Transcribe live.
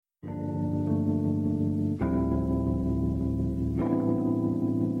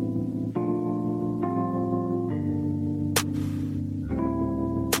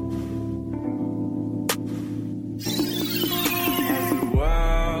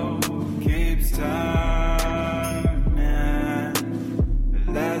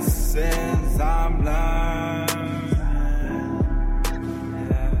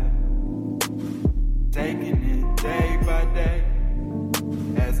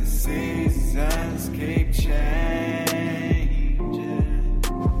keep changing.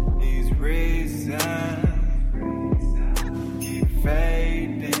 These reasons keep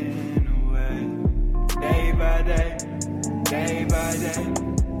fading away. Day by day, day by day,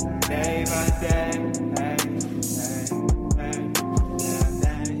 day by day.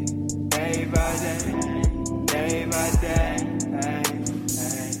 Day by day, day by day.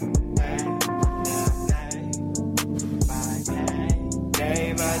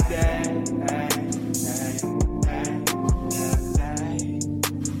 Day by day.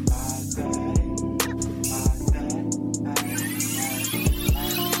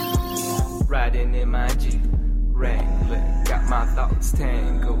 Riding in my Jeep Wrangler, got my thoughts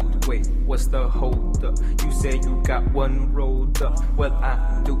tangled. Wait, what's the hold up? You said you got one rolled up. Well,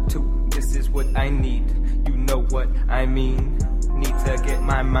 I do too. This is what I need. You know what I mean. Need to get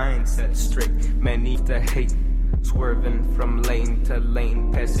my mindset straight. Man, need to hate. Swerving from lane to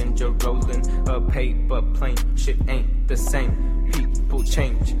lane, passenger rolling a paper plane. Shit ain't the same. People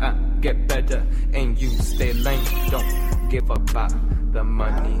change, I get better, and you stay lame. Don't give up about the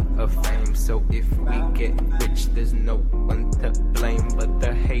money or fame. So if we get rich, there's no one to blame but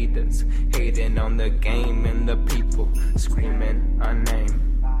the haters, hating on the game and the people screaming our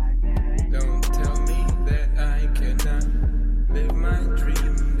name. Don't tell me that I cannot live my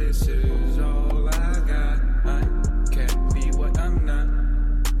dream. This is all I got. I can't be what I'm not.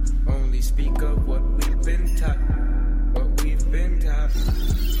 Only speak of what we've been taught. What we've been taught.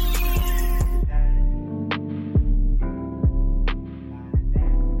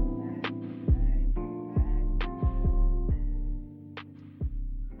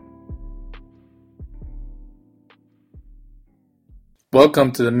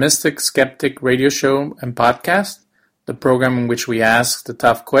 Welcome to the Mystic Skeptic radio show and podcast, the program in which we ask the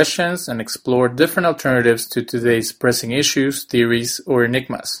tough questions and explore different alternatives to today's pressing issues, theories, or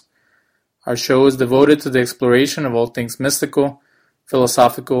enigmas. Our show is devoted to the exploration of all things mystical,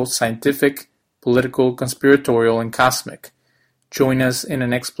 philosophical, scientific, political, conspiratorial, and cosmic. Join us in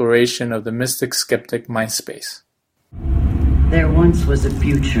an exploration of the Mystic Skeptic mind space. There once was a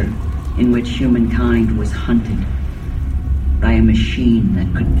future in which humankind was hunted by a machine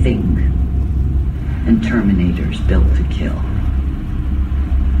that could think, and Terminators built to kill.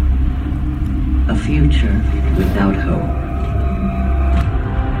 A future without hope.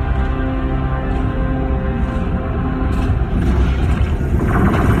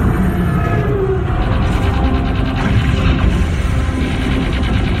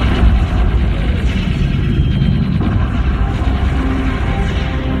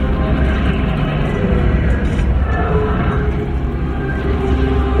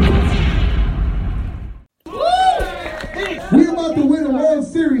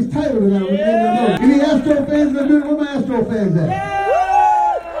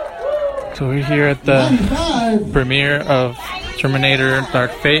 So we're here at the premiere of Terminator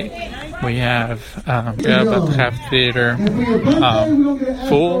Dark Fate. We have about half theater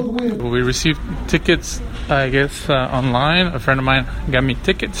full. We received tickets, I guess, online. A friend of mine got me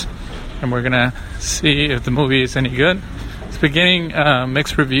tickets, and we're gonna see if the movie is any good. It's been getting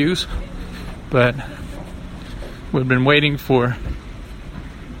mixed reviews, but we've been waiting for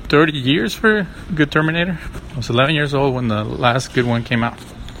 30 years for a good Terminator. I was 11 years old when the last good one came out.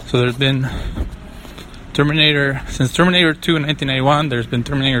 So there's been Terminator, since Terminator 2 in 1991, there's been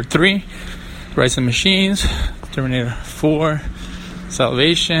Terminator 3, Rise of Machines, Terminator 4,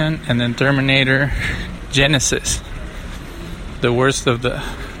 Salvation, and then Terminator Genesis. The worst of the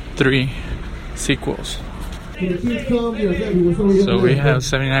three sequels. So we have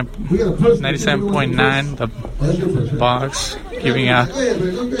 97.9, the box, giving out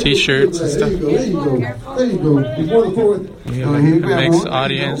t-shirts and stuff. We have a mixed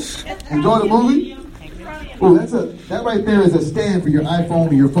audience. Enjoy the movie? Oh, that right there is a stand for your iPhone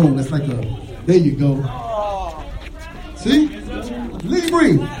or your phone. That's like there you go. See?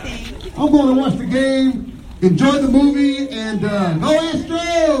 Libri, I'm going to watch the game, enjoy the movie, and go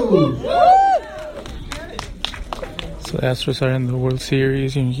Astros! So the Astros are in the World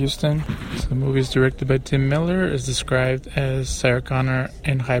Series in Houston. So the movie is directed by Tim Miller. Is described as Sarah Connor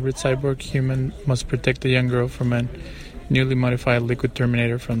and hybrid cyborg human must protect a young girl from a newly modified liquid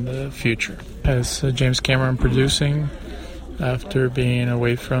Terminator from the future. Has James Cameron producing after being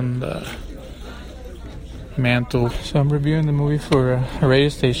away from the mantle. So I'm reviewing the movie for a radio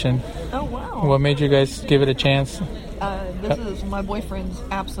station. Oh, wow. What made you guys give it a chance? This is my boyfriend's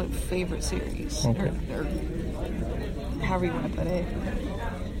absolute favorite series. Okay. Or however you want to put it.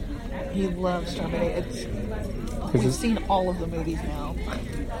 He loves Terminator. We've seen all of the movies now.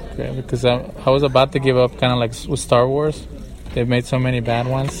 Okay, because I was about to give up, kind of like with Star Wars. They've made so many bad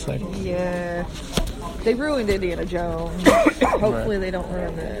ones. Yeah. They ruined Indiana Jones. Hopefully they don't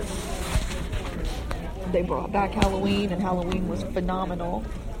ruin this. They brought back Halloween, and Halloween was phenomenal.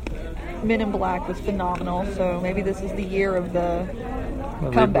 Men in Black was phenomenal, so maybe this is the year of the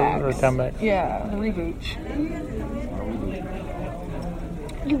comebacks. Comeback. Yeah, the reboots.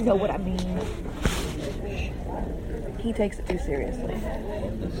 You know what I mean. He takes it too seriously.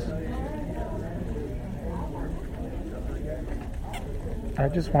 I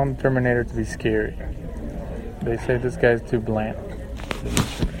just want Terminator to be scary. They say this guy's too bland.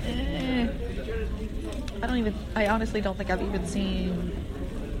 I honestly don't think I've even seen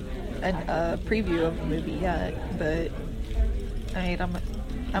a preview of the movie yet, but I mean,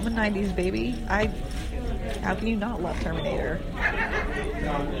 I'm a 90s baby. How can you not love Terminator?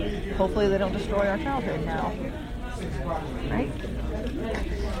 Hopefully they don't destroy our childhood now. Right?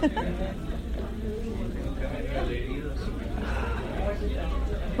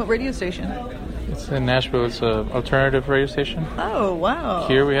 What radio station? It's in Nashville. It's an alternative radio station. Oh, wow.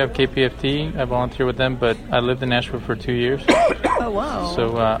 Here we have KPFT. I volunteer with them, but I lived in Nashville for 2 years. Oh, wow.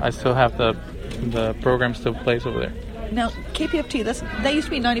 So I still have the program still plays over there. Now, KPFT, that used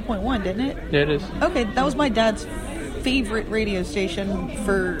to be 90.1, didn't it? Yeah, it is. Okay, that was my dad's favorite radio station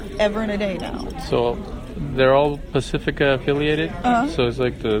forever and a day now. So they're all Pacifica affiliated. Uh-huh. So it's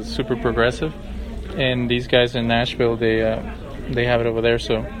like the super progressive. And these guys in Nashville, they have it over there.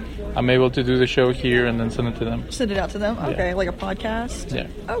 So I'm able to do the show here and then send it to them. Send it out to them? Okay, Yeah. like a podcast? Yeah.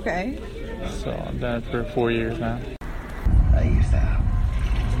 Okay. So I've done it for 4 years now. Ahí está.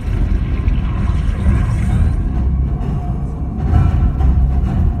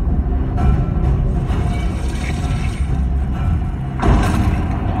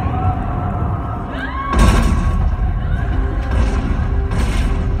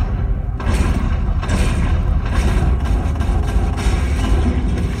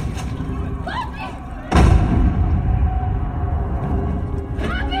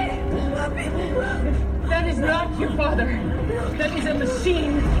 That is not your father. That is a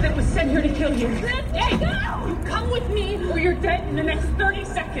machine that was sent here to kill you. Hey, you come with me or you're dead in the next 30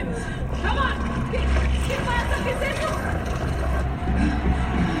 seconds. Come on. ¿Qué pasa? ¿Qué es eso?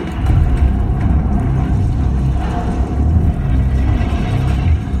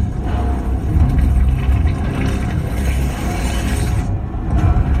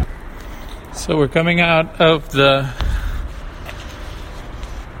 So we're coming out of the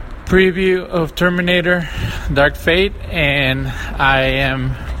preview of Terminator Dark Fate, and I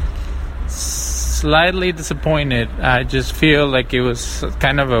am slightly disappointed. I just feel like it was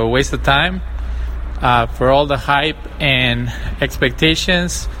kind of a waste of time for all the hype and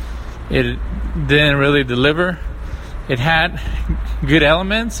expectations. It didn't really deliver. It had good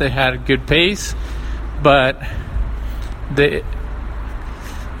elements, it had a good pace, but it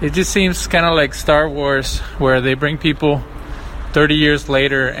just seems kind of like Star Wars, where they bring people 30 years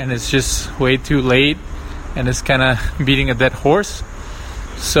later and it's just way too late and it's kind of beating a dead horse.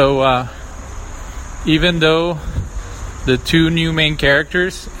 So even though the two new main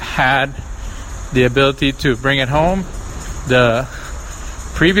characters had the ability to bring it home, the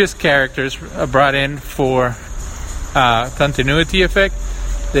previous characters brought in for continuity effect,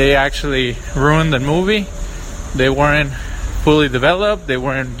 they actually ruined the movie. They weren't fully developed. They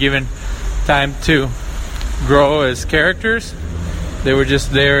weren't given time to grow as characters. They were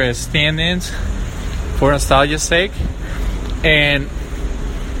just there as stand-ins for nostalgia's sake. And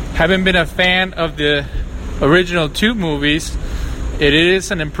having been a fan of the original two movies, it is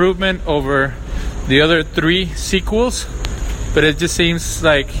an improvement over the other three sequels, but it just seems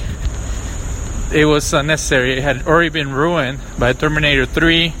like it was unnecessary. It had already been ruined by Terminator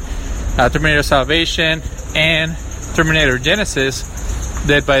 3, Terminator Salvation, and Terminator Genesis,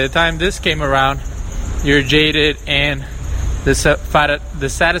 that by the time this came around, you're jaded and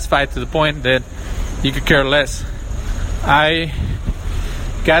dissatisfied to the point that you could care less. I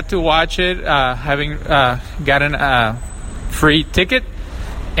got to watch it having gotten a free ticket,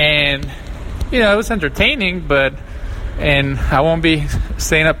 and it was entertaining, and I won't be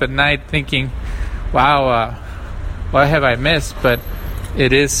staying up at night thinking, wow, what have I missed? But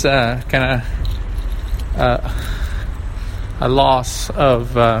it is kind of a loss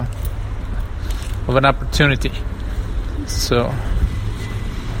of an opportunity. So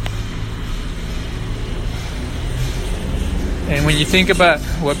and when you think about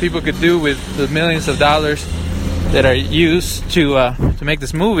what people could do with the millions of dollars that are used to make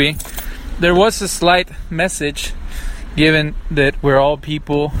this movie, there was a slight message given that we're all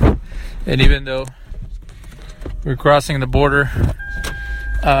people, and even though we're crossing the border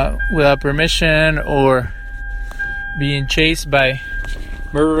without permission or being chased by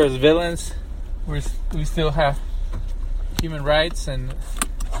murderous villains, we still have human rights, and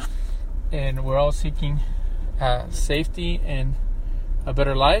we're all seeking safety and a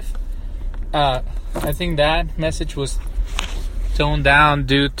better life. I think that message was toned down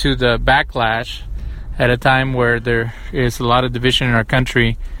due to the backlash at a time where there is a lot of division in our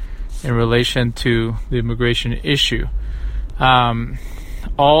country in relation to the immigration issue.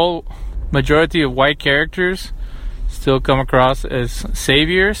 All majority of white characters still come across as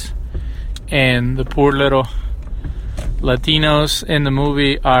saviors, and the poor little Latinos in the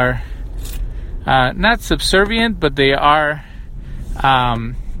movie are not subservient, but they are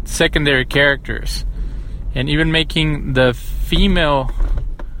secondary characters. And even making the female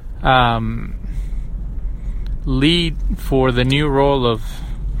lead for the new role of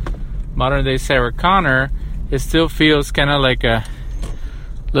modern day Sarah Connor, it still feels kind of like a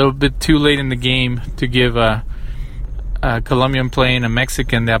little bit too late in the game to give a Colombian playing a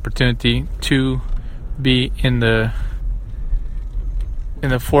Mexican the opportunity to be in the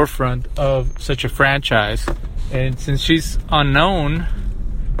forefront of such a franchise. And since she's unknown,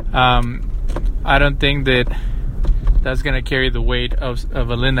 I don't think that's going to carry the weight of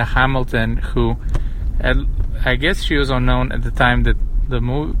a Linda Hamilton, who I guess she was unknown at the time that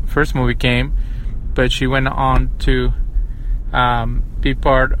the first movie came, but she went on to be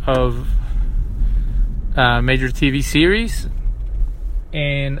part of major TV series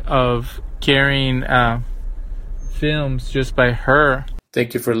and of carrying films just by her.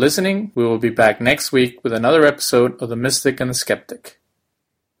 Thank you for listening. We will be back next week with another episode of The Mystic and the Skeptic.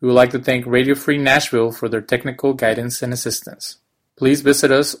 We would like to thank Radio Free Nashville for their technical guidance and assistance. Please visit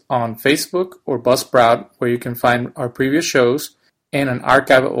us on Facebook or Buzzsprout, where you can find our previous shows and an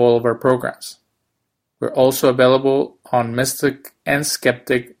archive of all of our programs. We're also available on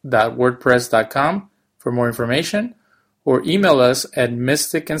mysticandskeptic.wordpress.com for more information, or email us at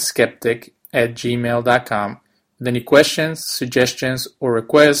mysticandskeptic@gmail.com with any questions, suggestions, or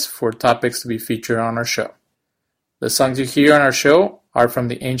requests for topics to be featured on our show. The songs you hear on our show are from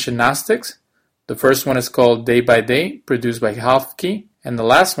the Ancient Gnostics. The first one is called Day by Day, produced by Halfkey, and the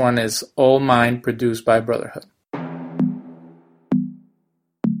last one is All Mine, produced by Brotherhood.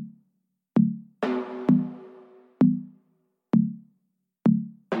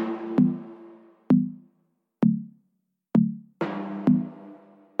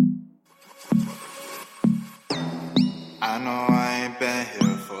 I know I ain't been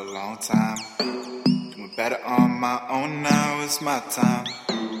here for a long time. Doing better on my own now, it's my time.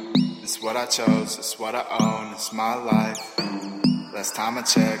 It's what I chose, it's what I own, it's my life. Last time I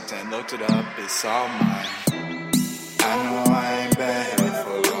checked and looked it up, it's all mine. I know I ain't been here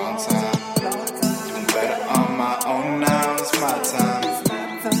for a long time. Doing better on my own now, it's my time.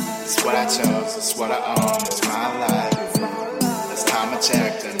 It's what I chose, it's what I own, it's my life. Last time I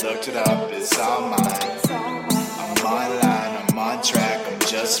checked and looked it up, it's all mine. I'm online, I'm on track, I'm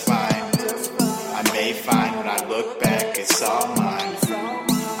just fine. I may find when I look back, it's all mine.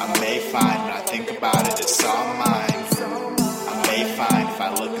 I may find when I think about it, it's all mine. I may find if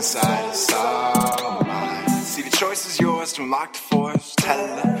I look inside, it's all mine. See, the choice is yours to unlock the force,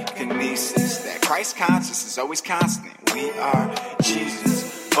 telekinesis. That Christ conscious is always constant. We are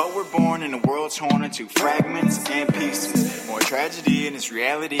Jesus. But we're born in a world torn into fragments and pieces. More tragedy in its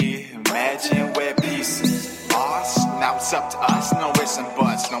reality. Imagine where pieces lost. Now it's up to us. No ifs and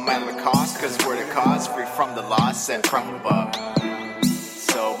buts, no matter the cost. Cause we're the cause, free from the loss, set from above.